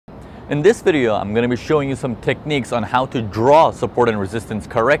In this video, I'm going to be showing you some techniques on how to draw support and resistance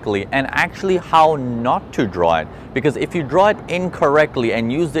correctly and actually how not to draw it. Because if you draw it incorrectly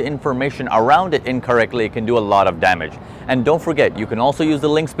and use the information around it incorrectly, it can do a lot of damage. And don't forget, you can also use the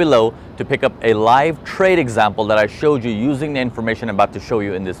links below to pick up a live trade example that I showed you using the information I'm about to show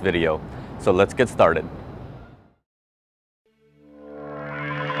you in this video. So let's get started.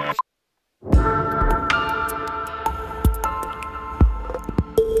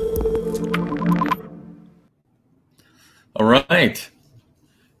 All right.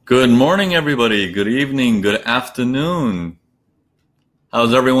 Good morning, everybody. Good evening. Good afternoon.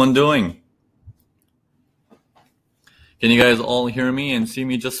 How's everyone doing? Can you guys all hear me and see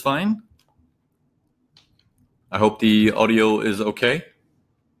me just fine? I hope the audio is okay.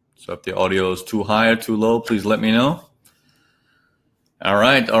 So if the audio is too high or too low, please let me know. All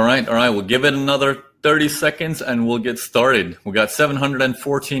right. We'll give it another 30 seconds and we'll get started. We got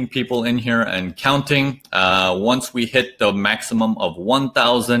 714 people in here and counting. Once we hit the maximum of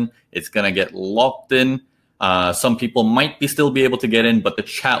 1,000, it's going to get locked in. Some people might still be able to get in, but the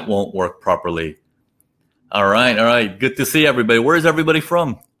chat won't work properly. All right. Good to see everybody. Where is everybody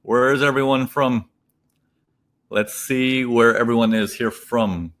from? Where is everyone from? Let's see where everyone is here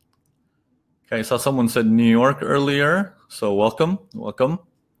from. Okay, I saw someone said New York earlier, so welcome.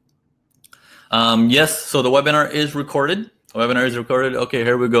 Yes, so the webinar is recorded. Okay,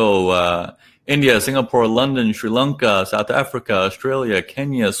 here we go. India, Singapore, London, Sri Lanka, South Africa, Australia,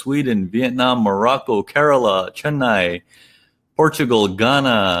 Kenya, Sweden, Vietnam, Morocco, Kerala, Chennai, Portugal,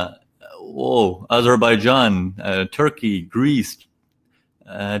 Ghana, Azerbaijan, Turkey, Greece,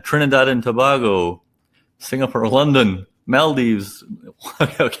 Trinidad and Tobago, Singapore, London, Maldives.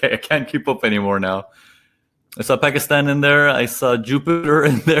 Okay, I can't keep up anymore now. I saw Pakistan in there. I saw Jupiter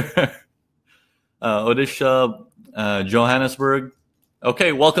in there. Odisha, Johannesburg.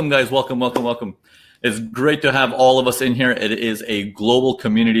 Okay, welcome guys, welcome. It's great to have all of us in here. It is a global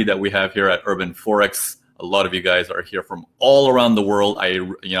community that we have here at Urban Forex. A lot of you guys are here from all around the world. I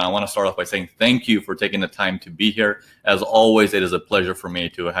want to start off by saying thank you for taking the time to be here. As always, it is a pleasure for me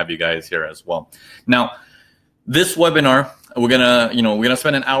to have you guys here as well. Now, this webinar, we're gonna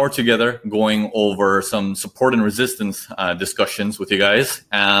spend an hour together going over some support and resistance discussions with you guys.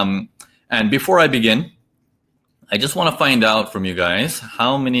 And before I begin, I just want to find out from you guys,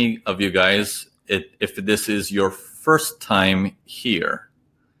 how many of you guys, if this is your first time here,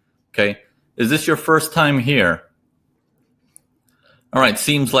 okay? Is this your first time here? All right,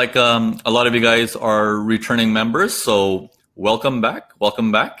 seems like a lot of you guys are returning members, so welcome back.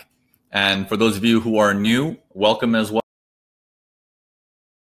 And for those of you who are new, welcome as well.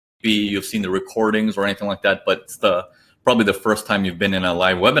 Maybe you've seen the recordings or anything like that, but it's probably the first time you've been in a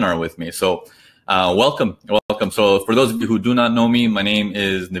live webinar with me. So welcome. So for those of you who do not know me, my name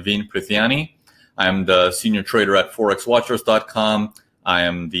is Naveen Prithiani. I'm the senior trader at forexwatchers.com. I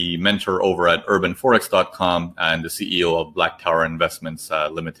am the mentor over at urbanforex.com and the CEO of Black Tower Investments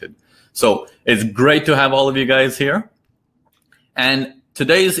Limited. So it's great to have all of you guys here. And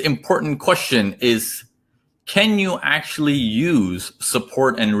today's important question is, can you actually use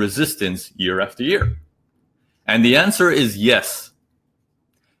support and resistance year after year? And the answer is yes.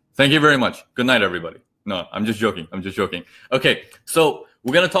 Thank you very much. Good night, everybody. No, I'm just joking. Okay, so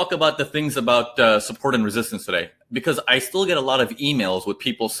we're going to talk about the things about support and resistance today, because I still get a lot of emails with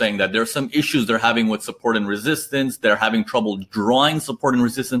people saying that there are some issues they're having with support and resistance. They're having trouble drawing support and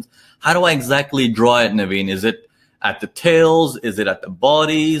resistance. How do I exactly draw it, Naveen? Is it at the tails? Is it at the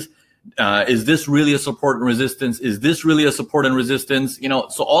bodies? Is this really a support and resistance? Is this really a support and resistance?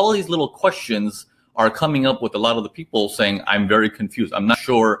 So all these little questions are coming up with a lot of the people saying, I'm very confused. I'm not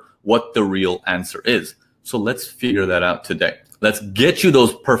sure what the real answer is. So let's figure that out today. Let's get you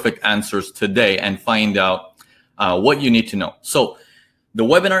those perfect answers today and find out what you need to know. So the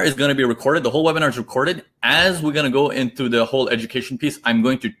webinar is going to be recorded. The whole webinar is recorded. As we're going to go into the whole education piece, I'm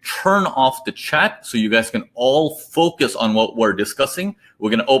going to turn off the chat so you guys can all focus on what we're discussing. We're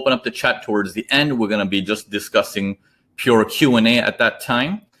going to open up the chat towards the end. We're going to be just discussing pure Q&A at that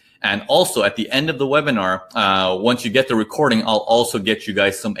time. And also at the end of the webinar, once you get the recording, I'll also get you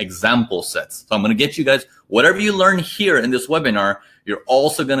guys some example sets. So I'm going to get you guys, whatever you learn here in this webinar, you're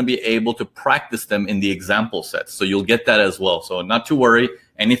also going to be able to practice them in the example sets. So you'll get that as well. So not to worry,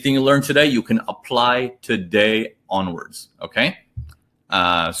 anything you learn today, you can apply today onwards. Okay.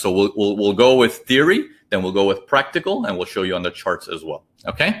 So we'll go with theory, then we'll go with practical, and we'll show you on the charts as well.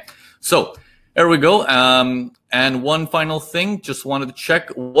 Okay. So there we go. And one final thing, just wanted to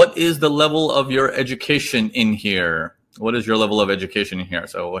check, what is the level of your education in here? What is your level of education in here?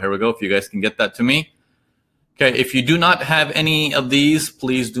 So here we go. If you guys can get that to me. Okay, if you do not have any of these,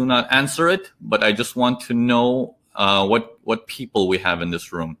 please do not answer it, but I just want to know what people we have in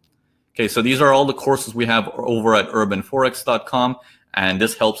this room. Okay, so these are all the courses we have over at urbanforex.com, and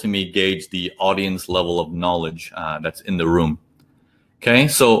this helps me gauge the audience level of knowledge that's in the room. Okay,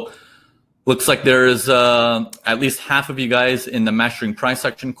 so looks like there's at least half of you guys in the Mastering Price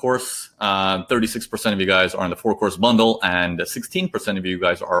Action course, 36% of you guys are in the 4-course bundle, and 16% of you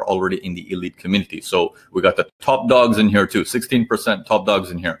guys are already in the elite community. So we got the top dogs in here too, 16% top dogs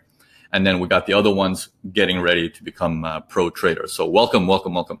in here. And then we got the other ones getting ready to become pro traders. So welcome,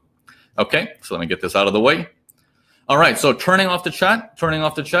 welcome, welcome. Okay, so let me get this out of the way. All right, so turning off the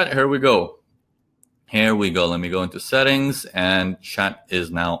chat, here we go. Here we go, let me go into settings, and chat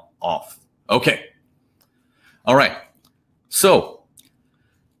is now off. Okay. All right. So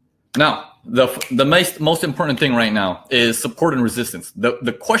now the most important thing right now is support and resistance.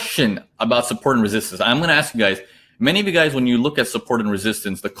 The question about support and resistance, I'm going to ask you guys, many of you guys, when you look at support and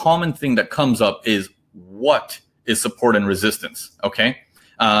resistance, the common thing that comes up is what is support and resistance? Okay.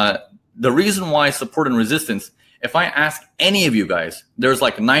 The reason why support and resistance, if I ask any of you guys, there's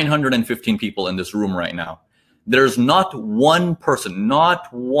like 915 people in this room right now. There's not one person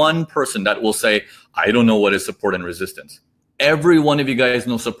that will say, I don't know what is support and resistance. Every one of you guys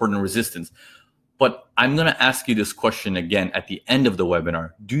knows support and resistance. But I'm going to ask you this question again at the end of the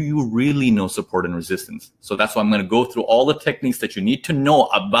webinar. Do you really know support and resistance? So that's why I'm going to go through all the techniques that you need to know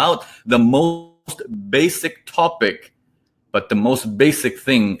about the most basic topic. But the most basic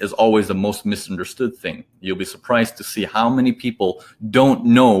thing is always the most misunderstood thing. You'll be surprised to see how many people don't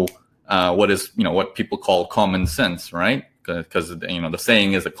know what people call common sense, right? Because the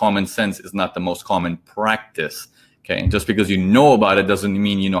saying is that common sense is not the most common practice. Okay, and just because you know about it doesn't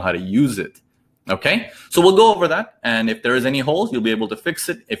mean you know how to use it. Okay, so we'll go over that, and if there is any holes, you'll be able to fix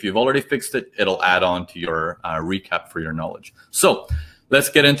it. If you've already fixed it, it'll add on to your recap for your knowledge. So let's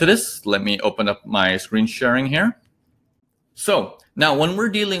get into this. Let me open up my screen sharing here. So now when we're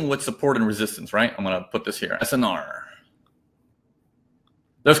dealing with support and resistance, right? I'm going to put this here, SNR.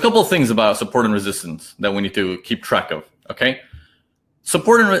 There's a couple of things about support and resistance that we need to keep track of, okay?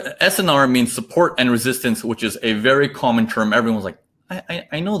 Support and SNR means support and resistance, which is a very common term. Everyone's like,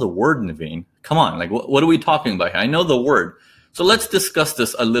 I know the word, Naveen. Come on, like what are we talking about here? I know the word. So let's discuss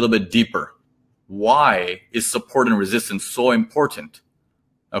this a little bit deeper. Why is support and resistance so important?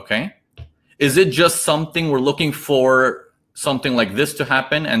 Okay? Is it just something we're looking for something like this to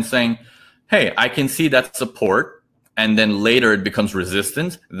happen and saying, hey, I can see that support, and then later it becomes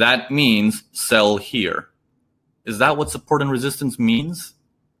resistance? That means sell here. Is that what support and resistance means?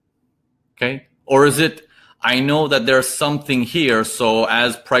 Okay. Or is it, I know that there's something here, so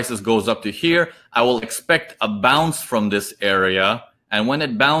as prices goes up to here, I will expect a bounce from this area, and when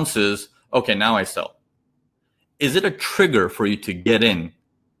it bounces, okay, now I sell. Is it a trigger for you to get in?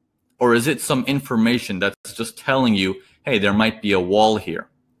 Or is it some information that's just telling you, hey, there might be a wall here?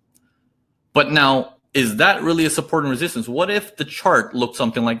 But now, is that really a support and resistance? What if the chart looked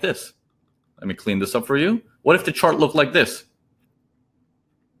something like this? Let me clean this up for you. What if the chart looked like this?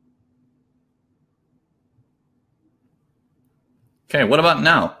 Okay, what about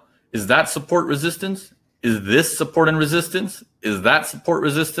now? Is that support resistance? Is this support and resistance? Is that support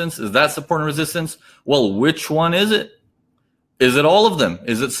resistance? Is that support and resistance? Well, which one is it? Is it all of them?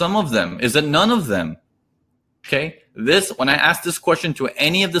 Is it some of them? Is it none of them? Okay, when I ask this question to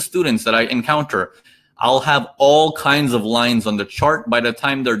any of the students that I encounter, I'll have all kinds of lines on the chart. By the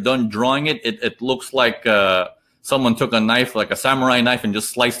time they're done drawing it, it looks like someone took a knife, like a samurai knife, and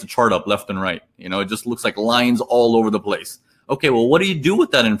just sliced the chart up left and right. You know, it just looks like lines all over the place. Okay, well, what do you do with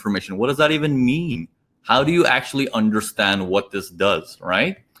that information? What does that even mean? How do you actually understand what this does,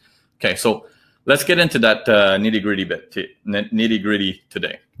 right? Okay, so let's get into that nitty-gritty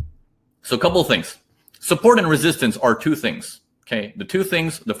today. So a couple of things. Support and resistance are two things. Okay,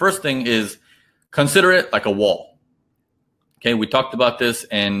 the first thing is consider it like a wall. Okay, we talked about this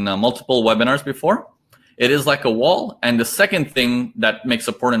in multiple webinars before. It is like a wall. And the second thing that makes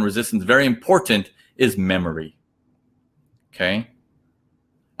support and resistance very important is memory. Okay,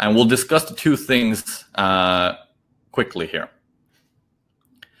 and we'll discuss the two things quickly here.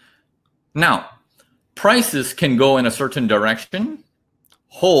 Now, prices can go in a certain direction,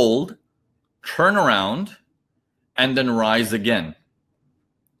 hold, turn around, and then rise again.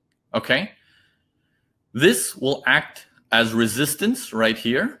 Okay, this will act as resistance right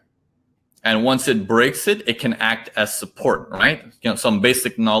here, and once it breaks it, it can act as support, right? You know, some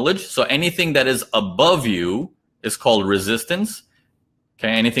basic knowledge. So anything that is above you is called resistance. Okay,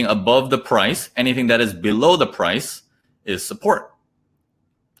 anything above the price, anything that is below the price is support,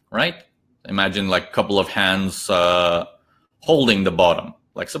 right? Imagine like a couple of hands holding the bottom,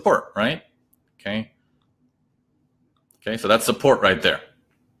 like support, right? Okay. Okay, so that's support right there.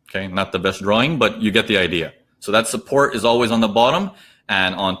 Okay, not the best drawing, but you get the idea. So that support is always on the bottom,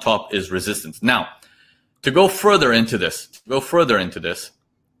 and on top is resistance. Now, to go further into this,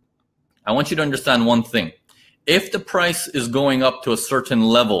 I want you to understand one thing. If the price is going up to a certain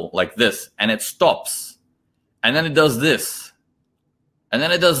level like this, and it stops, and then it does this, and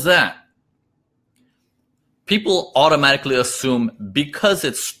then it does that, people automatically assume because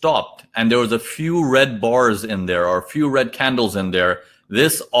it stopped and there was a few red bars in there or a few red candles in there,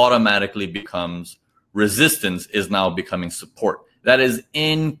 this automatically becomes resistance, is now becoming support. That is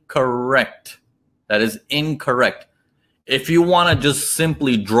incorrect. That is incorrect. If you want to just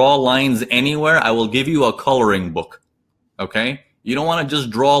simply draw lines anywhere, I will give you a coloring book. Okay? You don't want to just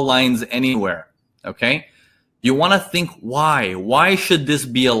draw lines anywhere. Okay? You want to think why. Why should this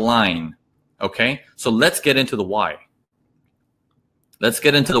be a line? Okay, so let's get into the why. Let's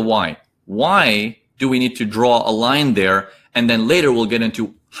get into the why. Why do we need to draw a line there? And then later we'll get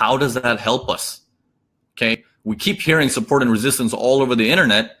into how does that help us? Okay, we keep hearing support and resistance all over the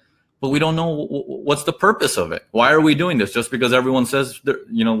internet, but we don't know what's the purpose of it. Why are we doing this? Just because everyone says,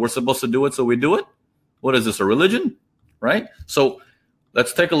 you know, we're supposed to do it, so we do it? What is this, a religion? Right? So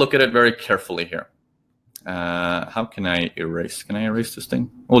let's take a look at it very carefully here. How can I erase? Can I erase this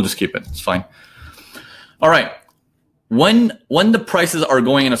thing? We'll just keep it. It's fine. All right. When the prices are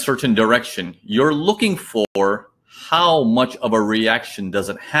going in a certain direction, you're looking for how much of a reaction does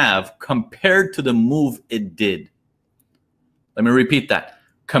it have compared to the move it did. Let me repeat that.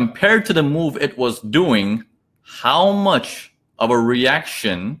 Compared to the move it was doing, how much of a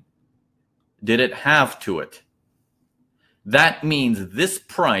reaction did it have to it? That means this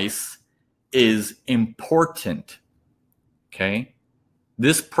price is important. Okay?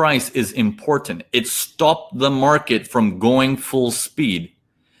 This price is important. It stopped the market from going full speed.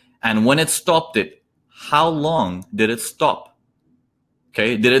 And when it stopped it, how long did it stop?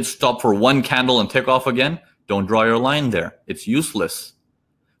 Okay? Did it stop for one candle and take off again? Don't draw your line there. It's useless.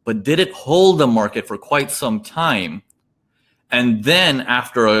 But did it hold the market for quite some time? And then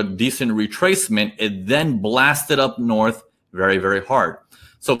after a decent retracement, it then blasted up north very, very hard.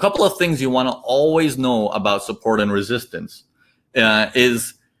 So a couple of things you want to always know about support and resistance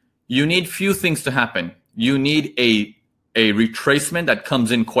is you need few things to happen. You need a retracement that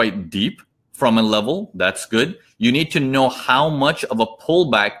comes in quite deep from a level. That's good. You need to know how much of a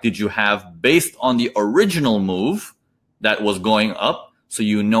pullback did you have based on the original move that was going up. So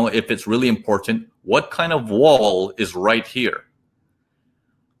you know if it's really important, what kind of wall is right here.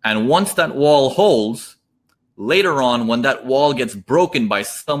 And once that wall holds, later on, when that wall gets broken by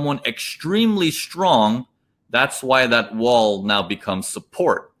someone extremely strong, that's why that wall now becomes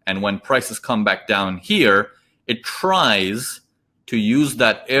support. And when prices come back down here, it tries to use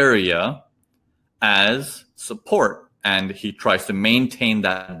that area as support. And he tries to maintain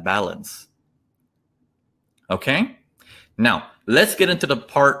that balance. Okay? Now, let's get into the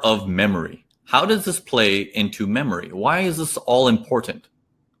part of memory. How does this play into memory? Why is this all important?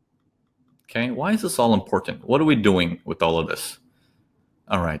 Okay, why is this all important? What are we doing with all of this?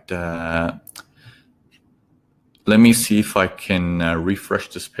 All right, let me see if I can refresh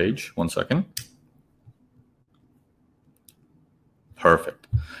this page. 1 second. Perfect.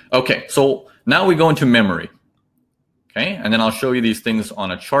 Okay, so now we go into memory. Okay, and then I'll show you these things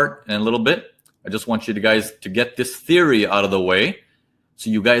on a chart in a little bit. I just want you guys to get this theory out of the way so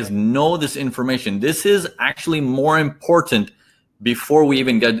you guys know this information. This is actually more important before we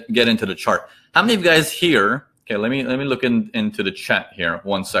even get into the chart. How many of you guys here, okay, let me look into the chat here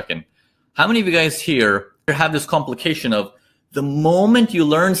 1 second. How many of you guys here have this complication of the moment you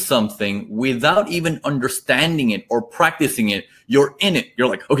learn something without even understanding it or practicing it, you're in it. You're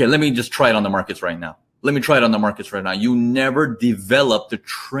like, okay, let me just try it on the markets right now. Let me try it on the markets right now. You never develop the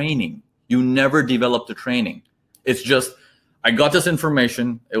training. You never develop the training. It's just, I got this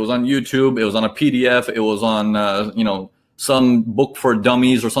information. It was on YouTube. It was on a PDF. It was on, you know, some book for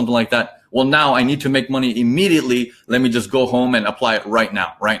dummies or something like that. Well, now I need to make money immediately. Let me just go home and apply it right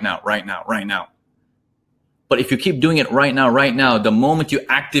now, right now, right now, right now. But if you keep doing it right now, the moment you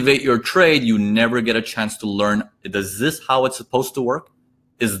activate your trade, you never get a chance to learn, is this how it's supposed to work?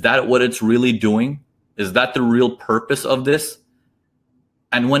 Is that what it's really doing? Is that the real purpose of this?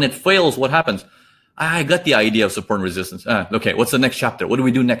 And when it fails, what happens? I got the idea of support and resistance. Okay, what's the next chapter? What do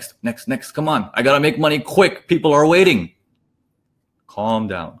we do next? Next, come on. I got to make money quick. People are waiting. Calm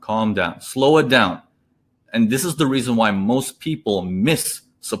down, slow it down. And this is the reason why most people miss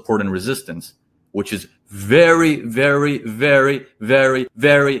support and resistance. which is very, very, very, very,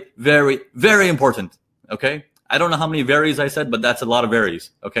 very, very, very important. Okay. I don't know how many varies I said, but that's a lot of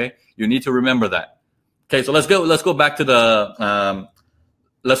varies. Okay. You need to remember that. Okay. So let's go back to the,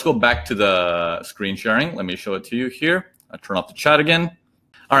 screen sharing. Let me show it to you here. I'll turn off the chat again.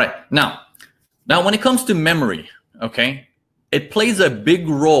 All right. Now when it comes to memory, okay, it plays a big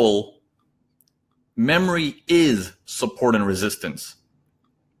role. Memory is support and resistance.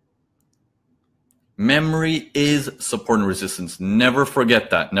 Memory is support and resistance. Never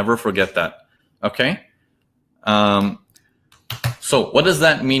forget that. Never forget that. Okay. So what does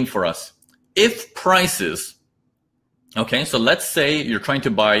that mean for us? If prices, okay, so let's say you're trying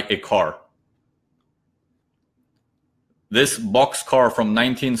to buy a car. This box car from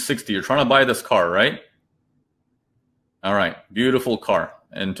 1960, you're trying to buy this car, right? All right, beautiful car.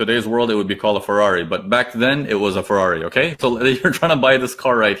 In today's world, it would be called a Ferrari, but back then it was a Ferrari, okay? So you're trying to buy this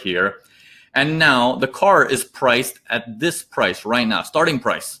car right here. And now the car is priced at this price right now, starting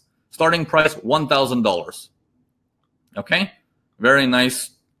price $1,000. Okay, very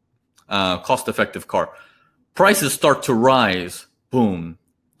nice, cost-effective car. Prices start to rise, boom,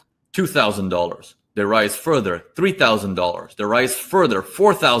 $2,000. They rise further, $3,000. They rise further,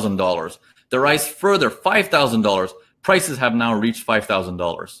 $4,000. They rise further, $5,000. Prices have now reached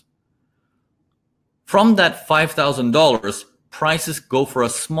 $5,000. From that $5,000, prices go for a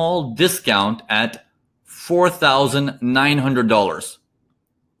small discount at $4,900.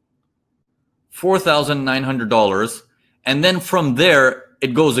 $4,900. And then from there,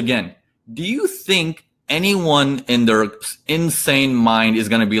 it goes again. Do you think anyone in their insane mind is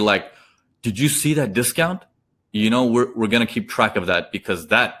going to be like, did you see that discount? You know, we're going to keep track of that because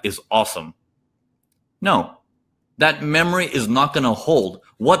that is awesome. No, that memory is not going to hold.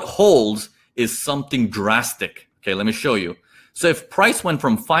 What holds is something drastic. Okay, let me show you. So if price went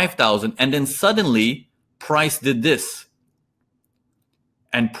from 5,000 and then suddenly price did this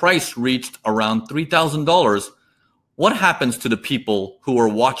and price reached around $3,000, what happens to the people who are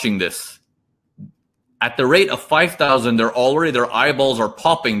watching this? At the rate of 5,000, their eyeballs are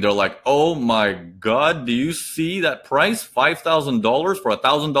popping. They're like, oh my God, do you see that price? $5,000 for a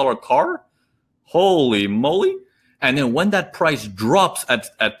 $1,000 car? Holy moly. And then when that price drops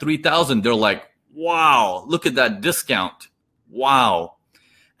at 3,000, they're like, wow, look at that discount. Wow.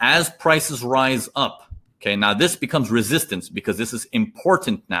 As prices rise up, okay, now this becomes resistance because this is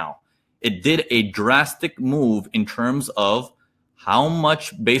important now. It did a drastic move in terms of how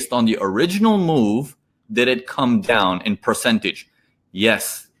much based on the original move did it come down in percentage.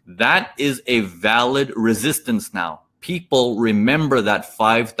 Yes, that is a valid resistance now. People remember that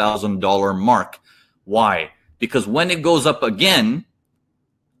 $5,000 mark. Why? Because when it goes up again,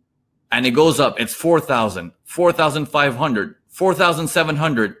 and it goes up, it's 4,000, 4,500,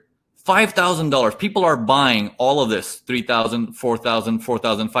 4,700, $5,000. People are buying all of this, 3,000, 4,000,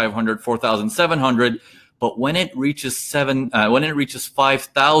 4,500, 4,700. But when it reaches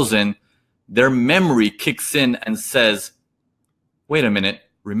 5,000, their memory kicks in and says, wait a minute,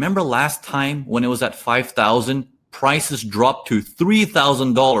 remember last time when it was at 5,000, prices dropped to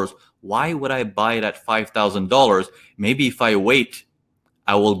 $3,000. Why would I buy it at $5,000? Maybe if I wait,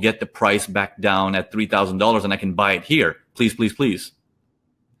 I will get the price back down at $3,000 and I can buy it here. Please, please, please.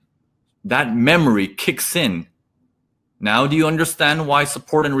 That memory kicks in. Now, do you understand why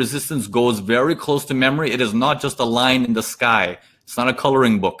support and resistance goes very close to memory? It is not just a line in the sky. It's not a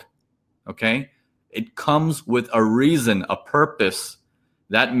coloring book. Okay? It comes with a reason, a purpose.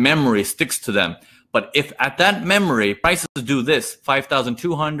 That memory sticks to them. But if at that memory, prices do this,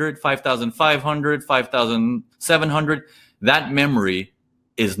 5,200, 5,500, 5,700, that memory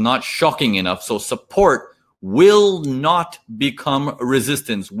is not shocking enough. So support will not become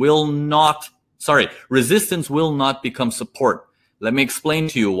resistance, resistance will not become support. Let me explain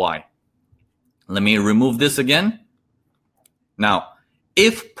to you why. Let me remove this again. Now,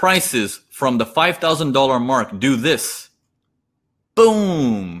 if prices from the $5,000 mark do this,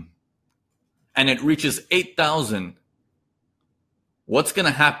 boom, and it reaches 8,000, what's going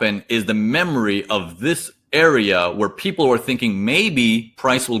to happen is the memory of this area where people were thinking maybe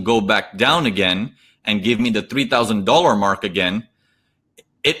price will go back down again and give me the $3,000 mark again.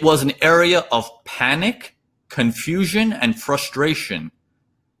 It was an area of panic, confusion, and frustration.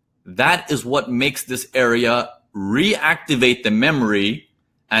 That is what makes this area reactivate the memory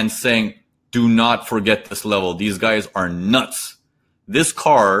and saying, do not forget this level. These guys are nuts. This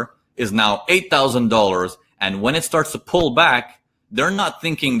car is now $8,000. And when it starts to pull back, they're not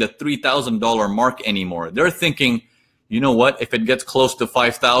thinking the $3,000 mark anymore. They're thinking, you know what? If it gets close to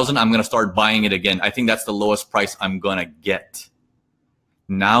 5,000, I'm going to start buying it again. I think that's the lowest price I'm going to get.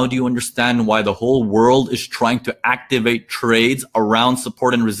 Now do you understand why the whole world is trying to activate trades around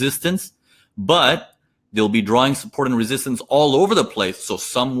support and resistance? But they'll be drawing support and resistance all over the place. So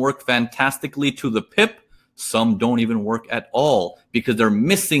some work fantastically to the pip. Some don't even work at all because they're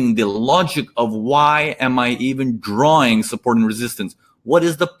missing the logic of why am I even drawing support and resistance? What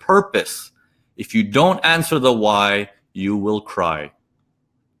is the purpose? If you don't answer the why, you will cry.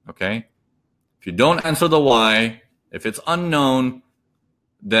 Okay? If you don't answer the why, if it's unknown,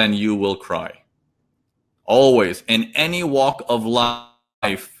 then you will cry. Always, in any walk of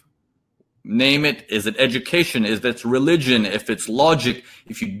life, name it, is it education, is it religion, if it's logic,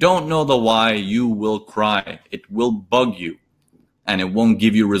 if you don't know the why, you will cry. It will bug you and it won't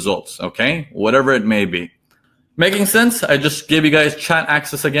give you results, okay? Whatever it may be. Making sense? I just gave you guys chat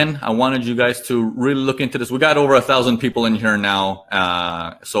access again. I wanted you guys to really look into this. We got over 1,000 people in here now.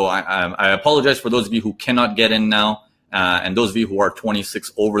 So I apologize for those of you who cannot get in now. And those of you who are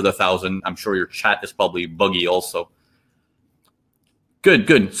 26 over the 1,000, I'm sure your chat is probably buggy also. Good,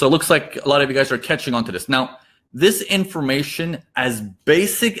 good. So it looks like a lot of you guys are catching on to this. Now, this information, as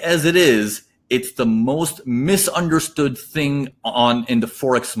basic as it is, it's the most misunderstood thing in the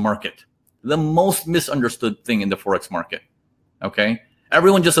Forex market. The most misunderstood thing in the Forex market, okay?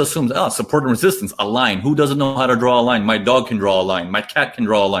 Everyone just assumes, oh, support and resistance, a line. Who doesn't know how to draw a line? My dog can draw a line. My cat can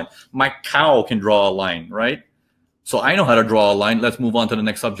draw a line. My cow can draw a line, right? So I know how to draw a line. Let's move on to the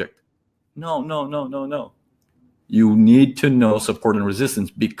next subject. No, no, no, no, no. You need to know support and resistance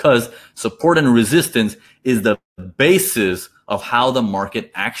because support and resistance is the basis of how the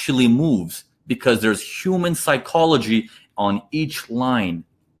market actually moves because there's human psychology on each line.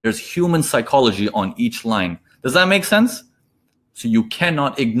 There's human psychology on each line. Does that make sense? So you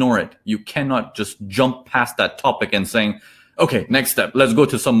cannot ignore it. You cannot just jump past that topic and saying, okay, next step, let's go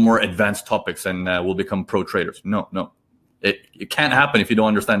to some more advanced topics and we'll become pro traders. No, no. It can't happen if you don't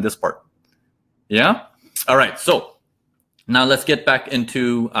understand this part. Yeah? All right. So now let's get back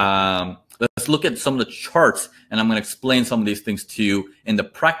into, let's look at some of the charts and I'm going to explain some of these things to you in the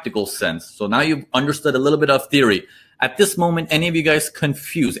practical sense. So now you've understood a little bit of theory. At this moment, any of you guys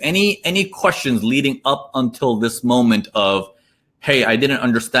confused? Any questions leading up until this moment of, hey, I didn't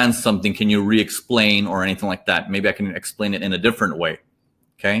understand something. Can you re-explain or anything like that? Maybe I can explain it in a different way.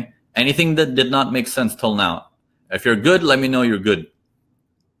 Okay. Anything that did not make sense till now? If you're good, let me know you're good.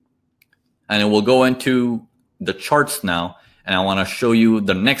 And then we'll go into the charts now. And I want to show you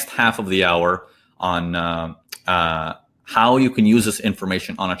the next half of the hour on how you can use this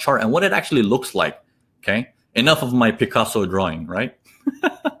information on a chart and what it actually looks like. Okay. Enough of my Picasso drawing, right?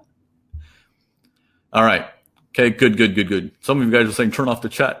 All right. Okay, good, good, good, good. Some of you guys are saying turn off the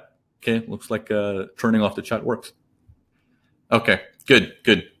chat. Okay, looks like turning off the chat works. Okay, good,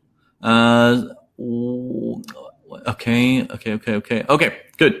 good. Okay,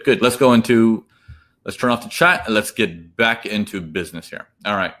 good, good. Let's turn off the chat and let's get back into business here.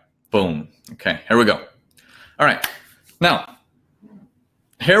 All right, boom. Okay, here we go. All right, now,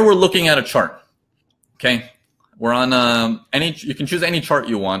 here we're looking at a chart. Okay, we're on you can choose any chart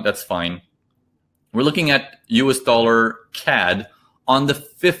you want, that's fine. We're looking at US dollar CAD on the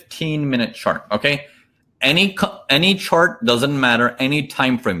 15-minute chart, okay? Any chart doesn't matter, any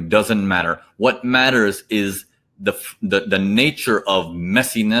time frame doesn't matter. What matters is the nature of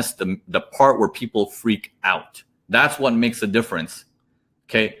messiness, the part where people freak out. That's what makes a difference,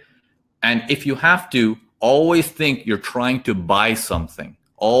 okay? And if you have to, always think you're trying to buy something.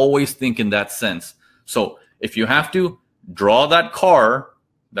 Always think in that sense. So if you have to draw that car,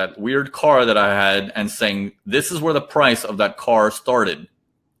 that weird car that I had, and saying, this is where the price of that car started,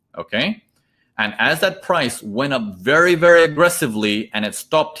 okay? And as that price went up very, very aggressively and it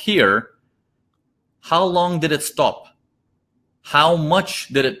stopped here, how long did it stop? How much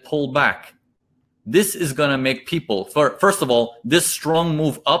did it pull back? This is gonna make people, first of all, this strong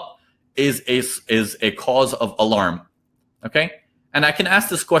move up is a cause of alarm, okay? And I can ask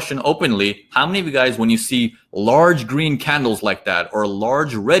this question openly. How many of you guys, when you see large green candles like that or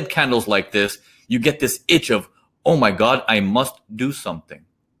large red candles like this, you get this itch of, oh my God, I must do something.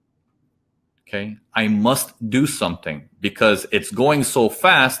 Okay, I must do something because it's going so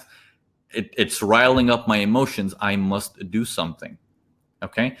fast, it's riling up my emotions. I must do something.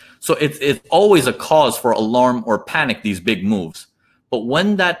 Okay, so it's always a cause for alarm or panic, these big moves. But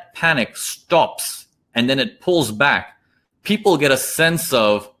when that panic stops and then it pulls back, people get a sense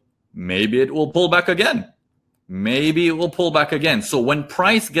of maybe it will pull back again. Maybe it will pull back again. So when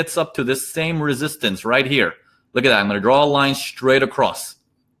price gets up to this same resistance right here, look at that. I'm going to draw a line straight across.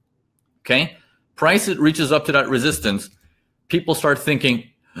 Okay. Price, it reaches up to that resistance. People start thinking,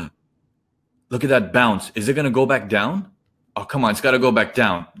 look at that bounce. Is it going to go back down? Oh, come on, it's got to go back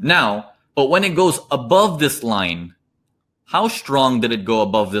down. Now, but when it goes above this line, how strong did it go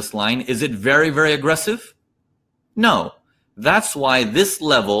above this line? Is it very, very aggressive? No. That's why this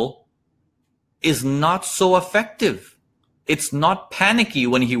level is not so effective. It's not panicky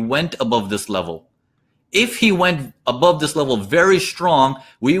when he went above this level. If he went above this level very strong,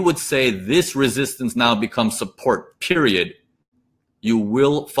 we would say this resistance now becomes support, period. You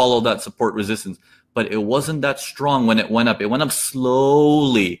will follow that support resistance. But it wasn't that strong when it went up. It went up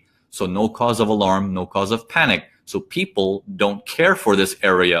slowly. So no cause of alarm, no cause of panic. So people don't care for this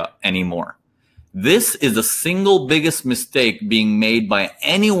area anymore. This is the single biggest mistake being made by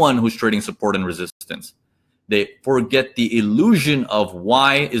anyone who's trading support and resistance. They forget the illusion of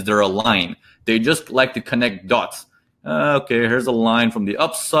why is there a line. They just like to connect dots. Okay, here's a line from the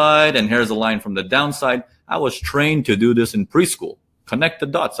upside and here's a line from the downside. I was trained to do this in preschool. Connect the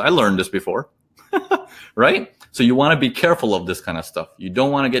dots. I learned this before. Right? So you want to be careful of this kind of stuff. You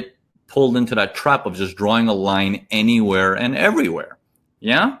don't want to get pulled into that trap of just drawing a line anywhere and everywhere.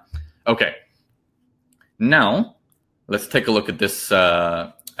 Yeah? Okay. Now, let's take a look at this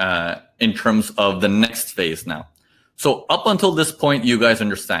in terms of the next phase now. So up until this point, you guys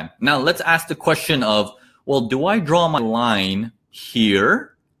understand. Now, let's ask the question of, well, do I draw my line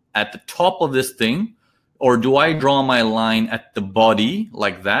here at the top of this thing? Or do I draw my line at the body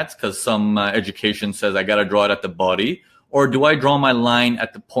like that? Because some education says I got to draw it at the body. Or do I draw my line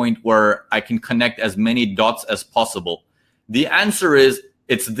at the point where I can connect as many dots as possible? The answer is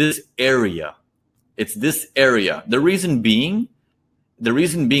it's this area. It's this area. The reason being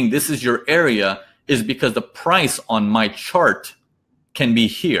this is your area is because the price on my chart can be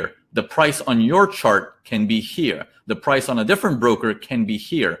here. The price on your chart can be here. The price on a different broker can be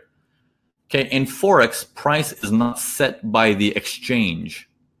here. Okay, in Forex, price is not set by the exchange.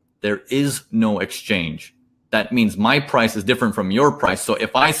 There is no exchange. That means my price is different from your price. So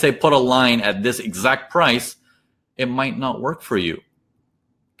if I say put a line at this exact price, it might not work for you.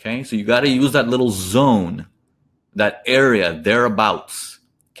 Okay, so you got to use that little zone, that area, thereabouts.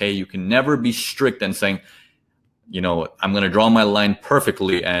 Okay, you can never be strict and saying, you know, I'm going to draw my line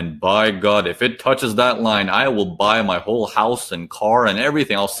perfectly, and by God, if it touches that line, I will buy my whole house and car and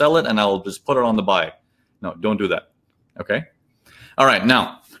everything. I'll sell it and I'll just put it on the buy. No, don't do that. Okay? All right,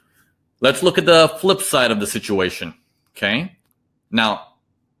 now, let's look at the flip side of the situation. Okay? Now,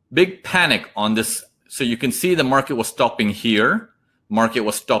 big panic on this. So you can see the market was stopping here. Market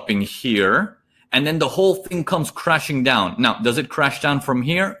was stopping here. And then the whole thing comes crashing down. Now, does it crash down from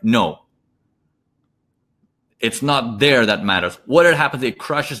here? No. It's not there that matters. What happens, it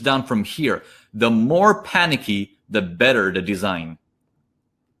crashes down from here. The more panicky, the better the design.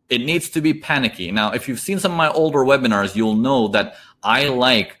 It needs to be panicky. Now, if you've seen some of my older webinars, you'll know that I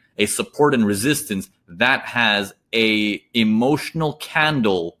like a support and resistance that has a emotional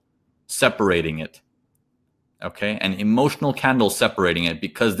candle separating it. Okay, an emotional candle separating it,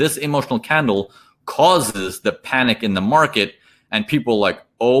 because this emotional candle causes the panic in the market, and people are like,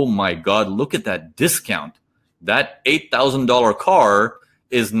 oh my God, look at that discount. That $8,000 car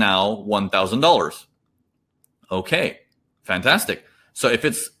is now $1,000. Okay, fantastic. So if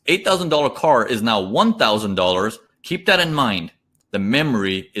it's $8,000 car is now $1,000, keep that in mind. The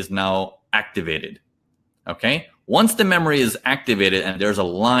memory is now activated. Okay, once the memory is activated and there's a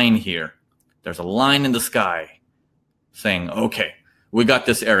line here, there's a line in the sky saying, okay, we got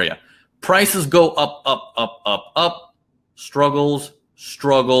this area. Prices go up, up, up, up, up, struggles,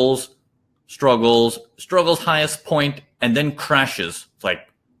 struggles, struggles, struggles highest point, and then crashes. It's like,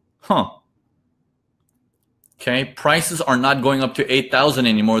 huh. Okay, prices are not going up to 8,000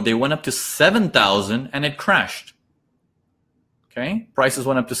 anymore. They went up to 7,000 and it crashed. Okay, prices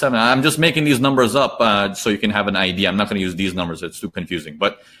went up to 7. I'm just making these numbers up so you can have an idea. I'm not going to use these numbers. It's too confusing.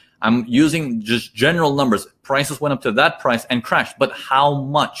 But I'm using just general numbers. Prices went up to that price and crashed. But how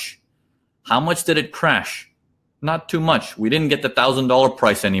much? How much did it crash? Not too much. We didn't get the $1,000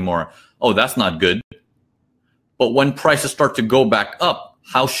 price anymore. Oh, that's not good. But when prices start to go back up,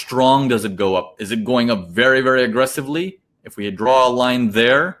 how strong does it go up? Is it going up very, very aggressively? If we draw a line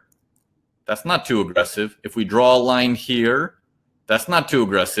there, that's not too aggressive. If we draw a line here, that's not too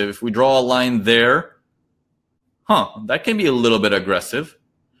aggressive. If we draw a line there, that can be a little bit aggressive.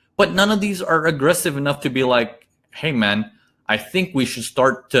 But none of these are aggressive enough to be like, hey, man, I think we should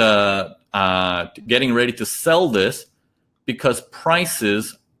start getting ready to sell this, because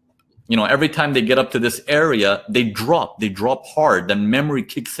prices, you know, every time they get up to this area, they drop hard. Then memory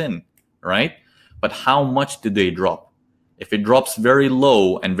kicks in, right? But how much did they drop? If it drops very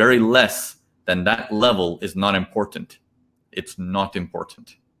low and very less, then that level is not important. It's not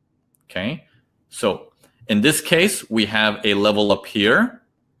important. Okay? So In this case, we have a level up here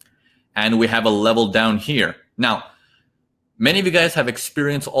and we have a level down here. Now, many of you guys have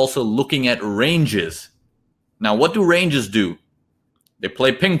experience also looking at ranges. Now, what do ranges do? They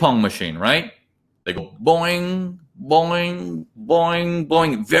play ping pong machine, right? They go boing, boing, boing,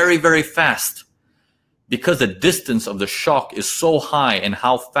 boing, very, very fast. Because the distance of the shock is so high and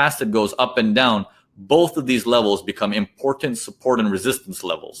how fast it goes up and down, both of these levels become important support and resistance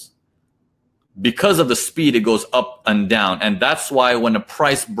levels. Because of the speed, it goes up and down. And that's why when a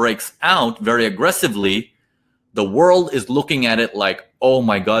price breaks out very aggressively, the world is looking at it like, oh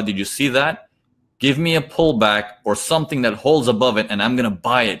my God, did you see that? Give me a pullback or something that holds above it and I'm going to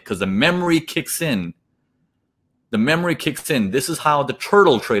buy it, because the memory kicks in. The memory kicks in. This is how the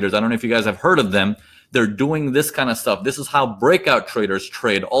turtle traders, I don't know if you guys have heard of them, they're doing this kind of stuff. This is how breakout traders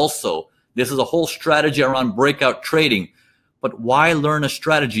trade also. This is a whole strategy around breakout trading. But why learn a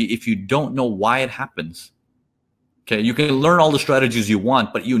strategy if you don't know why it happens? Okay, you can learn all the strategies you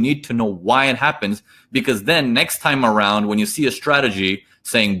want, but you need to know why it happens, because then next time around when you see a strategy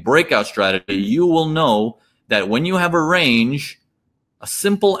saying breakout strategy, you will know that when you have a range, a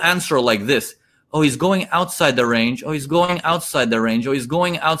simple answer like this, oh, he's going outside the range, oh, he's going outside the range, oh, he's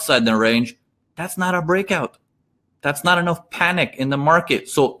going outside the range, that's not a breakout. That's not enough panic in the market.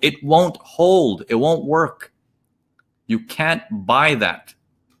 So it won't hold. It won't work. You can't buy that.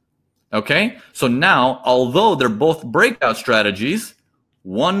 Okay? So now, although they're both breakout strategies,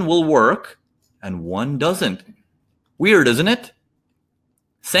 one will work and one doesn't. Weird, isn't it?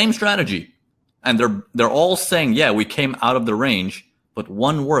 Same strategy. And they're all saying, yeah, we came out of the range, but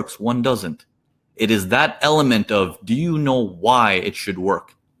one works, one doesn't. It is that element of, do you know why it should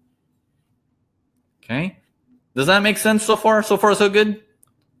work? Okay? Does that make sense so far? So far, so good?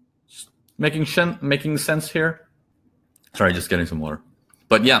 Making sense here? Sorry, just getting some water.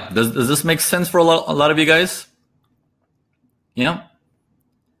 But yeah, does this make sense for a lot of you guys? Yeah?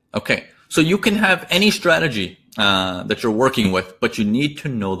 Okay. So you can have any strategy that you're working with, but you need to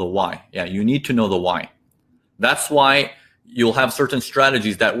know the why. Yeah, you need to know the why. That's why you'll have certain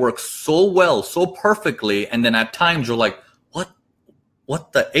strategies that work so well, so perfectly, and then at times you're like,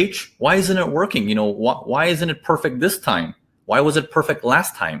 what the H? Why isn't it working? You know, why isn't it perfect this time? Why was it perfect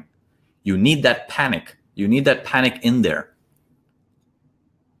last time? You need that panic. You need that panic in there.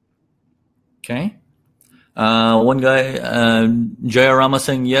 Okay. One guy, Jayarama,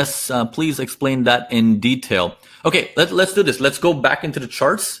 saying, yes, please explain that in detail. Okay, let's do this. Let's go back into the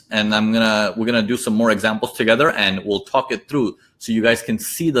charts, and we're gonna do some more examples together, and we'll talk it through so you guys can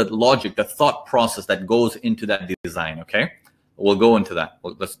see the logic, the thought process that goes into that design. Okay, we'll go into that.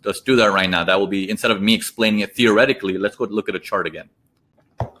 Let's do that right now. That will be, instead of me explaining it theoretically, let's go look at a chart again.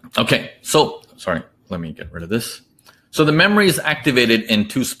 Okay, so sorry, let me get rid of this. So the memory is activated in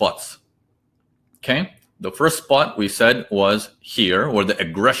two spots. Okay. The first spot we said was here, where the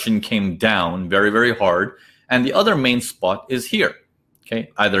aggression came down very, very hard. And the other main spot is here,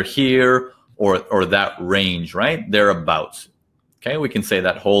 okay? Either here or that range, right? Thereabouts, okay? We can say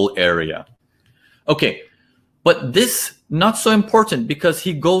that whole area. Okay, but this, not so important because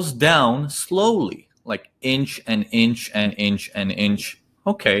he goes down slowly, like inch and inch and inch and inch.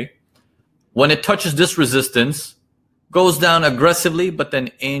 Okay, when it touches this resistance, goes down aggressively, but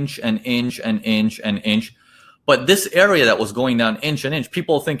then inch and inch and inch and inch. But this area that was going down inch and inch,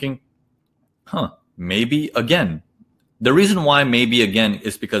 people are thinking, maybe again. The reason why maybe again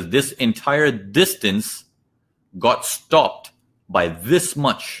is because this entire distance got stopped by this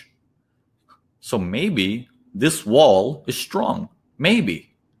much. So maybe this wall is strong.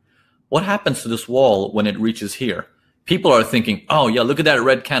 Maybe. What happens to this wall when it reaches here? People are thinking, oh yeah, look at that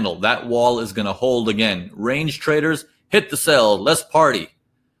red candle. That wall is going to hold again. Range traders, hit the sell, let's party.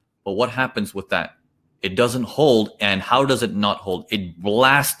 But what happens with that? It doesn't hold. And how does it not hold? It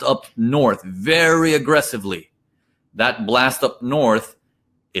blasts up north very aggressively. That blast up north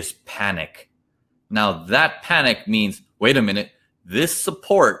is panic. Now that panic means, wait a minute, this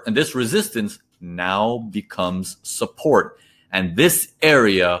support and this resistance now becomes support. And this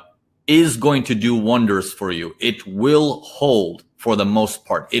area is going to do wonders for you. It will hold for the most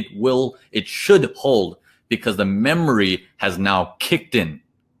part. It should hold because the memory has now kicked in.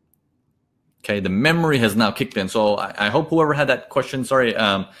 Okay, the memory has now kicked in. So I hope whoever had that question, sorry,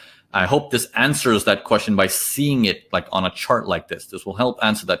 I hope this answers that question by seeing it like on a chart like this. This will help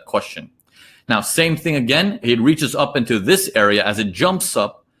answer that question. Now, same thing again. It reaches up into this area. As it jumps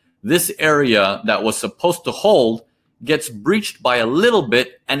up, this area that was supposed to hold gets breached by a little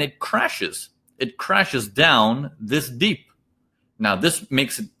bit and it crashes. It crashes down this deep. Now, this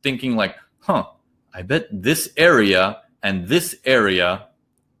makes it thinking like, I bet this area and this area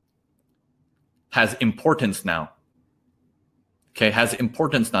has importance now. Okay, has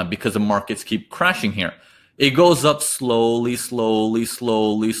importance now because the markets keep crashing here. It goes up slowly, slowly,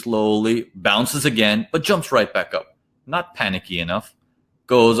 slowly, slowly, bounces again, but jumps right back up. Not panicky enough.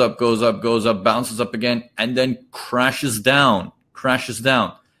 Goes up, goes up, goes up, bounces up again, and then crashes down, crashes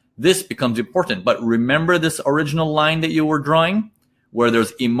down. This becomes important. But remember this original line that you were drawing where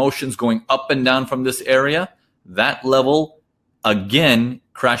there's emotions going up and down from this area? That level, again,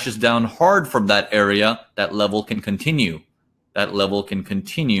 crashes down hard from that area. That level can continue. That level can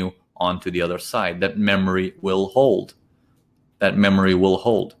continue onto the other side. That memory will hold. That memory will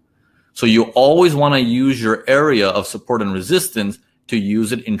hold. So you always want to use your area of support and resistance to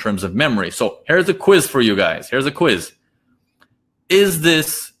use it in terms of memory. So here's a quiz for you guys. Here's a quiz. Is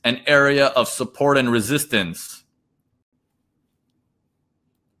this an area of support and resistance?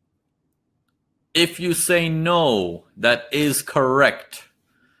 If you say no, that is correct.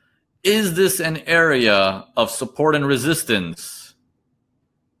 Is this an area of support and resistance?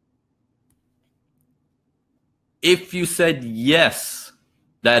 If you said yes,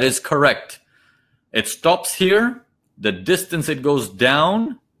 that is correct. It stops here. The distance it goes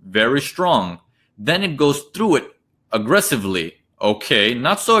down, very strong. Then it goes through it aggressively. Okay,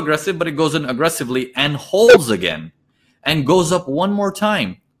 not so aggressive, but it goes in aggressively and holds again and goes up one more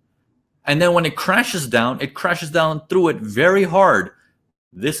time. And then when it crashes down through it very hard.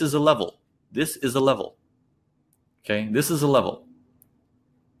 This is a level. This is a level. Okay, this is a level.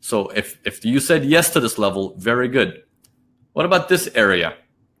 So if you said yes to this level, very good. What about this area?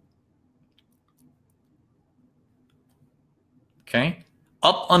 Okay,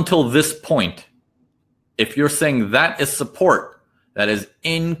 up until this point, if you're saying that is support, that is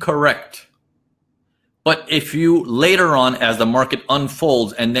incorrect. But if you later on, as the market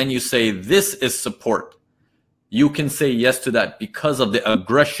unfolds, and then you say this is support, you can say yes to that because of the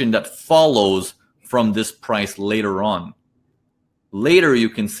aggression that follows from this price later on. Later, you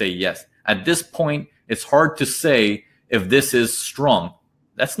can say yes. At this point, it's hard to say if this is strong.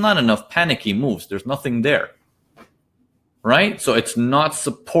 That's not enough panicky moves. There's nothing there. Right? So it's not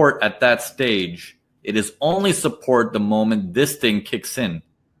support at that stage. It is only support the moment this thing kicks in.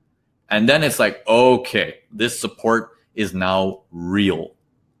 And then it's like, okay, this support is now real.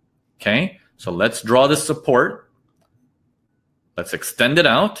 Okay? So let's draw this support. Let's extend it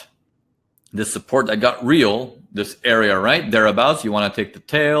out. This support that got real, this area, right? Thereabouts, you want to take the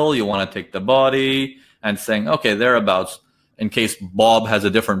tail, you want to take the body, and saying, okay, thereabouts, in case Bob has a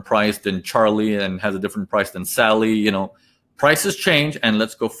different price than Charlie and has a different price than Sally, you know, prices change, and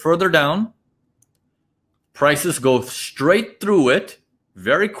let's go further down. Prices go straight through it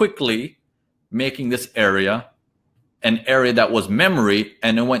very quickly, making this area an area that was memory,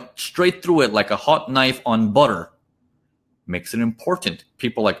 and it went straight through it like a hot knife on butter. Makes it important.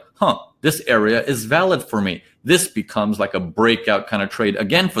 People are like, huh, this area is valid for me. This becomes like a breakout kind of trade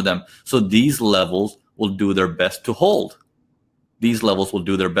again for them. So these levels will do their best to hold. These levels will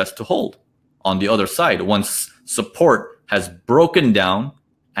do their best to hold on the other side once support has broken down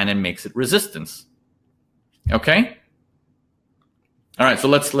and it makes it resistance. Okay? All right, so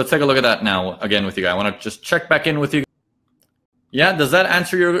let's take a look at that now again with you guys. I want to just check back in with you. Yeah, does that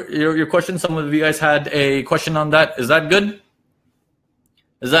answer your question? Some of you guys had a question on that. Is that good?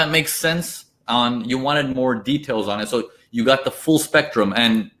 Does that make sense? You wanted more details on it, so you got the full spectrum.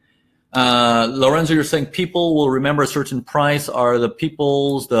 And Lorenzo, you're saying people will remember a certain price. Are the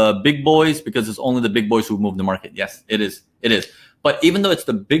big boys? Because it's only the big boys who move the market. Yes, it is. It is. But even though it's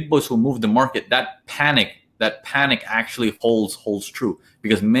the big boys who move the market, that panic actually holds true,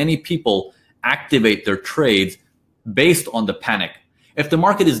 because many people activate their trades based on the panic. If the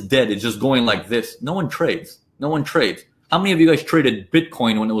market is dead, it's just going like this, no one trades. No one trades. How many of you guys traded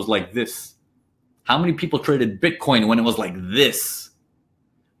Bitcoin when it was like this? How many people traded Bitcoin when it was like this?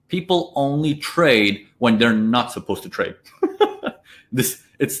 People only trade when they're not supposed to trade.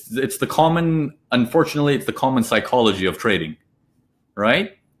 It's the common, unfortunately, it's the common psychology of trading,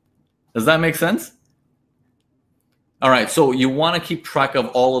 right? Does that make sense? All right, so you want to keep track of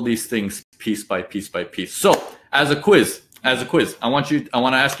all of these things piece by piece by piece. So as a quiz, I want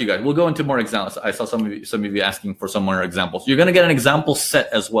to ask you guys. We'll go into more examples. I saw some of you asking for some more examples. You're going to get an example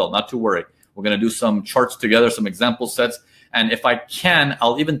set as well. Not to worry. We're going to do some charts together, some example sets, and if I can,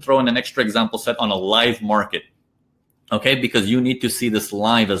 I'll even throw in an extra example set on a live market. Okay, because you need to see this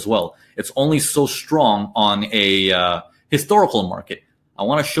live as well. It's only so strong on a historical market. I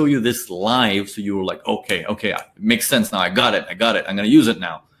want to show you this live, so you're like, okay, it makes sense now. I got it. I'm going to use it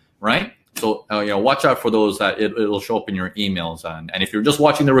now, right? So watch out for those that it'll show up in your emails. And if you're just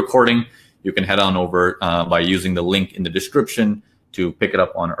watching the recording, you can head on over by using the link in the description to pick it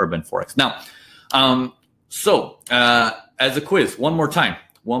up on Urban Forex. Now, As a quiz, one more time.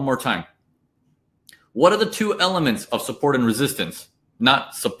 What are the two elements of support and resistance?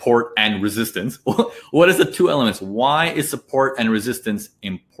 Not support and resistance. What is the two elements? Why is support and resistance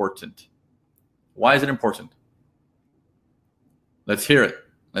important? Why is it important? Let's hear it.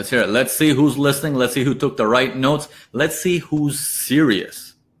 Let's see who's listening. Let's see who took the right notes. Let's see who's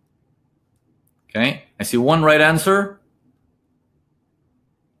serious. Okay, I see one right answer.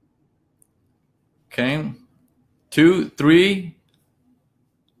 Okay, 2, 3.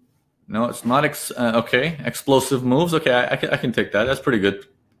 No, it's not. Okay, explosive moves. Okay, I can take that. That's pretty good.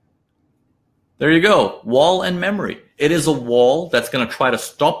 There you go. Wall and memory. It is a wall that's going to try to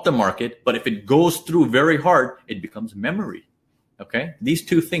stop the market, but if it goes through very hard, it becomes memory. Okay, these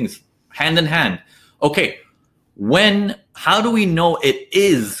two things hand in hand. Okay, how do we know it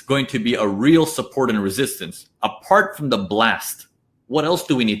is going to be a real support and resistance? Apart from the blast, what else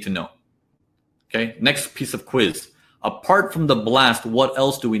do we need to know? Okay, next piece of quiz. Apart from the blast, what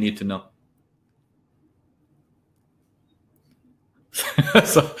else do we need to know?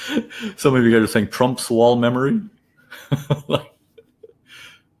 So, some of you guys are saying Trump's wall memory.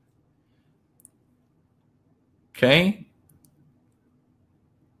 Okay.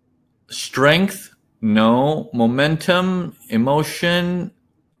 Strength, no. Momentum, emotion.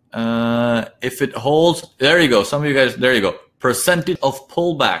 If it holds, there you go. Some of you guys, there you go. Percentage of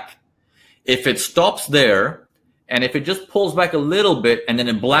pullback. If it stops there, and if it just pulls back a little bit and then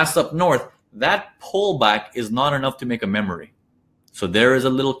it blasts up north, that pullback is not enough to make a memory. So there is a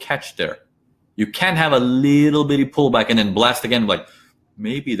little catch there. You can't have a little bitty pullback and then blast again like,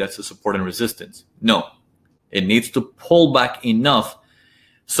 maybe that's a support and resistance. No, it needs to pull back enough.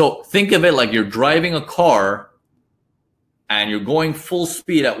 So think of it like you're driving a car and you're going full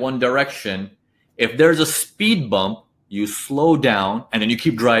speed at one direction. If there's a speed bump, you slow down and then you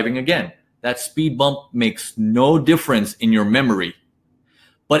keep driving again. That speed bump makes no difference in your memory.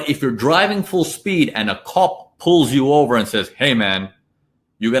 But if you're driving full speed and a cop pulls you over and says, hey man,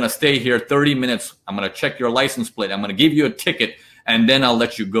 you're going to stay here 30 minutes. I'm going to check your license plate. I'm going to give you a ticket and then I'll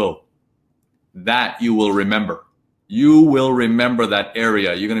let you go. That you will remember. You will remember that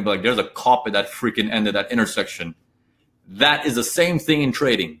area. You're going to be like, there's a cop at that freaking end of that intersection. That is the same thing in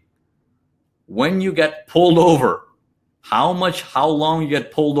trading. When you get pulled over, how long you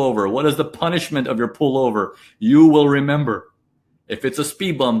get pulled over, what is the punishment of your pullover, you will remember. If it's a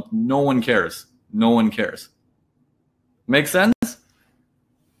speed bump, no one cares. No one cares. Make sense?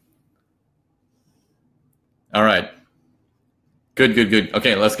 All right. Good.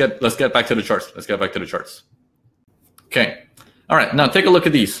 Okay, let's get back to the charts. Okay. All right. Now take a look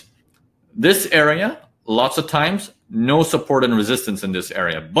at these. This area, lots of times, no support and resistance in this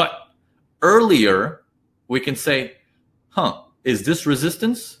area. But earlier, we can say, is this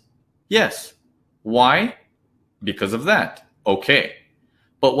resistance? Yes. Why? Because of that. Okay.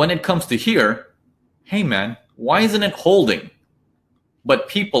 But when it comes to here, hey man, why isn't it holding? But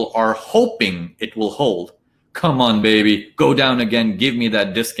people are hoping it will hold. Come on, baby, go down again, give me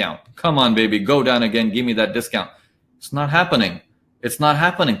that discount. Come on, baby, go down again, give me that discount. It's not happening. It's not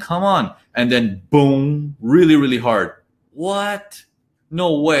happening. Come on. And then boom, really, really hard. What?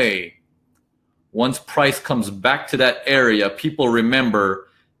 No way. Once price comes back to that area, people remember,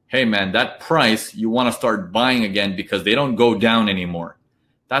 hey man, that price, you want to start buying again because they don't go down anymore.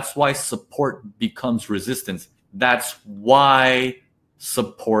 That's why support becomes resistance. That's why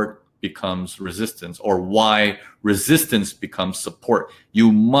support becomes resistance, or why resistance becomes support.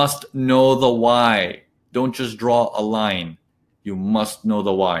 You must know the why. Don't just draw a line. You must know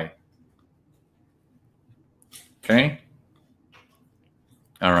the why. Okay?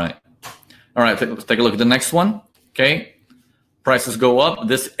 All right. All right, let's take a look at the next one. Okay, prices go up.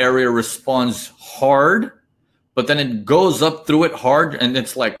 This area responds hard, but then it goes up through it hard, and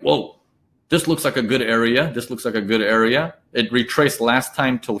it's like, whoa, this looks like a good area. This looks like a good area. It retraced last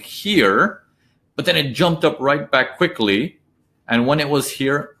time till here, but then it jumped up right back quickly. And when it was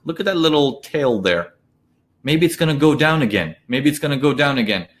here, look at that little tail there. Maybe it's going to go down again. Maybe it's going to go down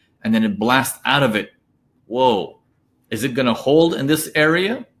again. And then it blasts out of it. Whoa. Is it going to hold in this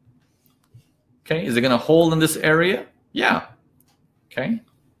area? Okay, is it going to hold in this area? Yeah. Okay.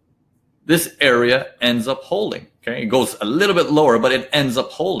 This area ends up holding. Okay, it goes a little bit lower, but it ends up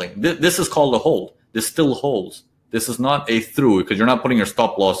holding. This is called a hold. This still holds. This is not a through, because you're not putting your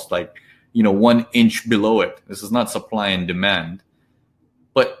stop loss like, 1 inch below it. This is not supply and demand.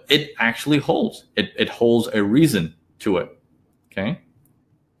 But it actually holds. It holds a reason to it. Okay.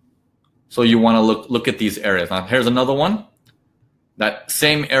 So you want to look at these areas. Now here's another one. That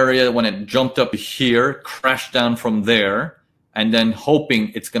same area, when it jumped up here, crashed down from there. and then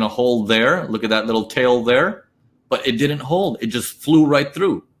hoping it's going to hold there. Look at that little tail there. But it didn't hold. It just flew right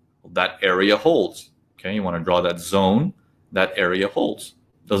through. That area holds. Okay, you want to draw that zone. That area holds.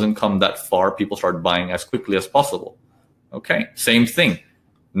 Doesn't come that far. People start buying as quickly as possible. Okay, same thing.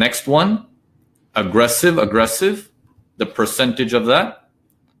 Next one, aggressive. The percentage of that.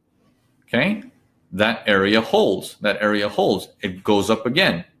 Okay, that area holds. That area holds. It goes up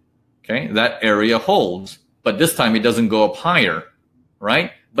again. Okay, that area holds. But this time it doesn't go up higher,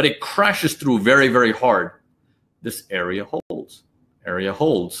 right? But it crashes through very, very hard. This area holds. Area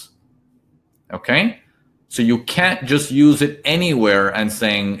holds. Okay? So you can't just use it anywhere and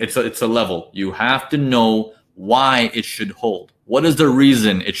saying it's a level. You have to know why it should hold. What is the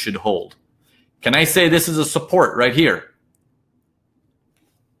reason it should hold? Can I say this is a support right here?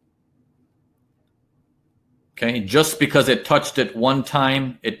 Okay, just because it touched it one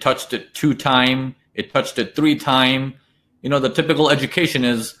time, it touched it 2 times, it touched it 3 times. You know, the typical education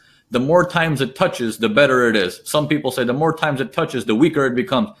is the more times it touches, the better it is. Some people say the more times it touches, the weaker it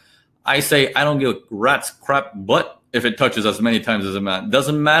becomes. I say I don't give a rat's crap but if it touches as many times as it matters.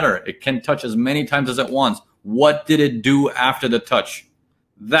 Doesn't matter. It can touch as many times as it wants. What did it do after the touch?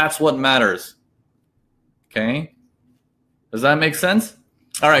 That's what matters. Okay? Does that make sense?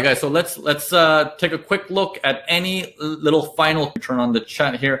 All right, guys. So let's take a quick look at any little final. Turn on the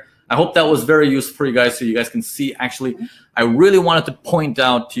chat here. I hope that was very useful for you guys, so you guys can see. Actually, I really wanted to point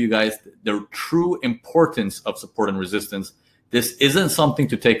out to you guys the true importance of support and resistance. This isn't something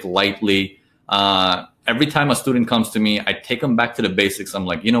to take lightly. Every time a student comes to me, I take them back to the basics. I'm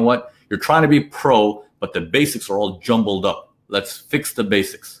like, you know what? You're trying to be pro, but the basics are all jumbled up. Let's fix the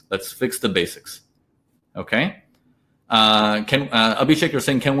basics. Let's fix the basics. Okay? Abhishek, you're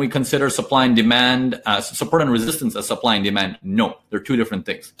saying, can we consider supply and demand, support and resistance as supply and demand? No, they're 2 different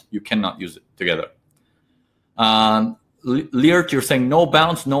things. You cannot use it together. Leert, you're saying no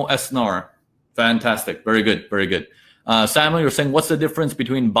bounce, no SNR. Fantastic. Very good. Very good. Samuel, you're saying, what's the difference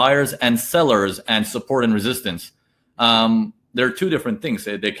between buyers and sellers and support and resistance? They're 2 different things.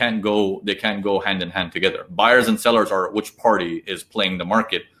 They can't go hand in hand together. Buyers and sellers are which party is playing the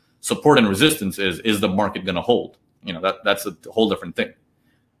market. Support and resistance is the market going to hold? You know, that's a whole different thing.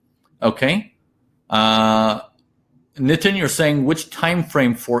 Okay. Nitin, you're saying which time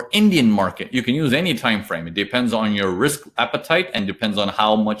frame for Indian market? You can use any time frame. It depends on your risk appetite and depends on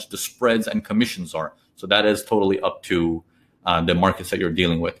how much the spreads and commissions are. So that is totally up to the markets that you're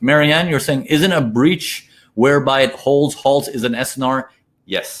dealing with. Marianne, you're saying, isn't a breach whereby it holds, halts is an SNR?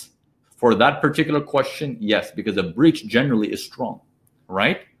 Yes. For that particular question, yes, because a breach generally is strong,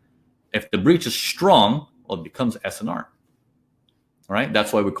 right? If the breach is strong, well, it becomes SNR, right?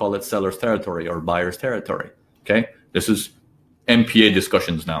 That's why we call it seller's territory or buyer's territory, okay? This is MPA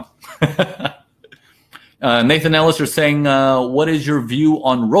discussions now. Nathan Ellis, you're saying, what is your view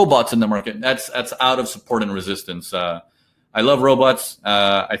on robots in the market? That's out of support and resistance. I love robots.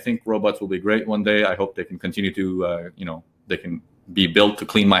 I think robots will be great one day. I hope they can continue to, they can be built to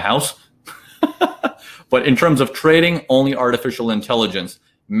clean my house. But in terms of trading, only artificial intelligence.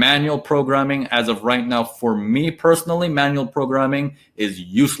 Manual programming, as of right now, for me personally, manual programming is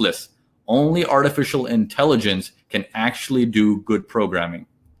useless. Only artificial intelligence can actually do good programming.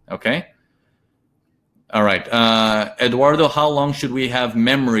 Okay? All right. Eduardo, how long should we have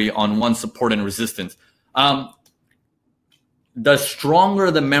memory on one support and resistance? The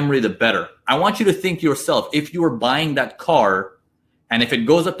stronger the memory, the better. I want you to think yourself, if you were buying that car and if it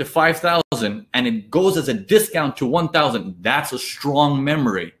goes up to 5,000 and it goes as a discount to 1,000, that's a strong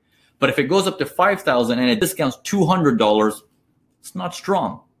memory. But if it goes up to 5,000 and it discounts $200, it's not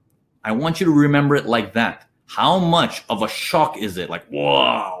strong. I want you to remember it like that. How much of a shock is it? Like,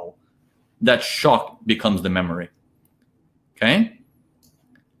 wow. That shock becomes the memory. Okay?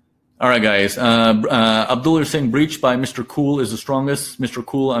 All right, guys. Abdul, you're saying breach by Mr. Cool is the strongest. Mr.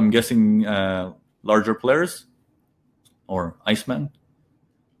 Cool, I'm guessing larger players or Iceman.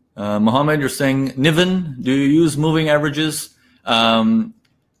 Mohammed, you're saying Niven, do you use moving averages?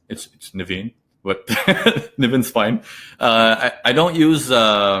 It's Naveen, but Niven's fine. I don't use,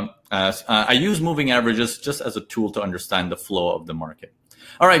 I use moving averages just as a tool to understand the flow of the market.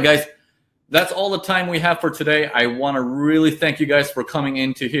 All right, guys. That's all the time we have for today. I want to really thank you guys for coming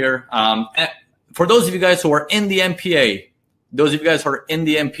into here. For those of you guys who are in the MPA,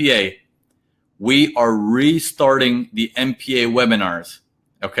 we are restarting the MPA webinars.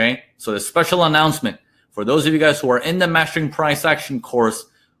 Okay, so the special announcement for those of you guys who are in the Mastering Price Action course,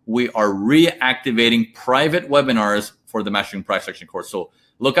 we are reactivating private webinars for the Mastering Price Action course. So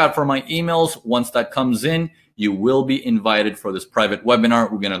look out for my emails. Once that comes in, you will be invited for this private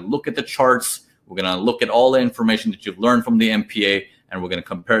webinar. We're going to look at the charts. We're going to look at all the information that you've learned from the MPA, and we're going to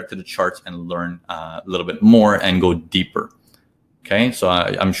compare it to the charts and learn a little bit more and go deeper. Okay, so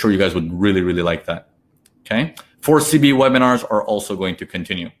I'm sure you guys would really, really like that. Okay, 4CB webinars are also going to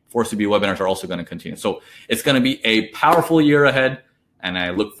continue. 4CB webinars are also going to continue. So it's going to be a powerful year ahead, and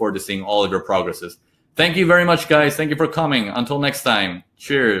I look forward to seeing all of your progresses. Thank you very much, guys. Thank you for coming. Until next time,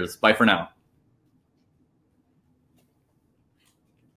 cheers. Bye for now.